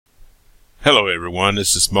Hello everyone,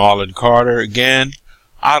 this is Marlin Carter again,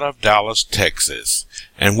 out of Dallas, Texas.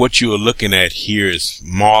 And what you are looking at here is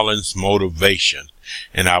Marlin's Motivation.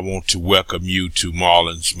 And I want to welcome you to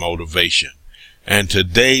Marlin's Motivation. And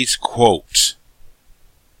today's quote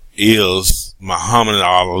is Muhammad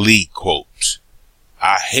Ali quote.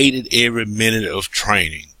 I hated every minute of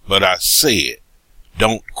training, but I said,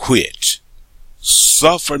 don't quit.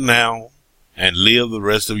 Suffer now and live the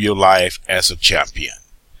rest of your life as a champion.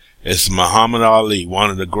 It's Muhammad Ali,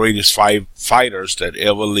 one of the greatest fighters that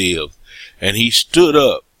ever lived, and he stood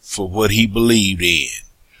up for what he believed in.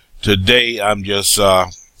 Today, I'm just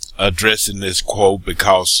addressing this quote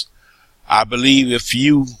because I believe if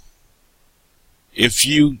you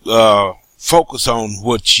focus on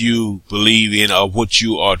what you believe in or what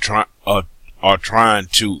you are trying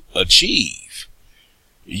to achieve,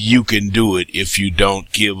 you can do it if you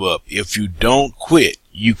don't give up. If you don't quit,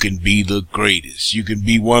 you can be the greatest. You can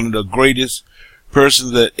be one of the greatest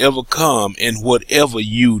persons that ever come in whatever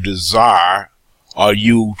you desire or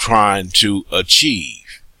you trying to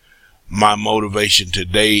achieve. My motivation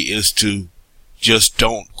today is to just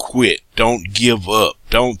don't quit. Don't give up.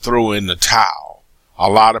 Don't throw in the towel. A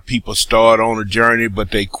lot of people start on a journey,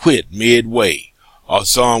 but they quit midway, or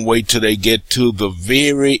some wait till they get to the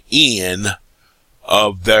very end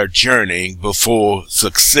of their journey before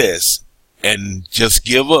success and just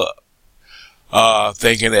give up,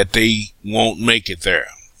 thinking that they won't make it there.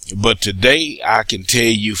 But today I can tell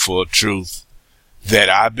you for a truth that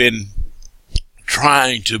I've been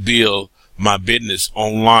trying to build my business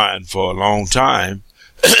online for a long time,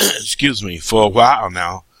 for a while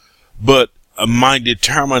now, but my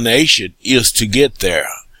determination is to get there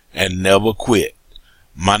and never quit.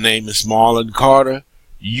 My name is Marlin Carter.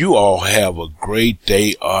 You all have a great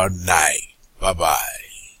day or night. Bye-bye.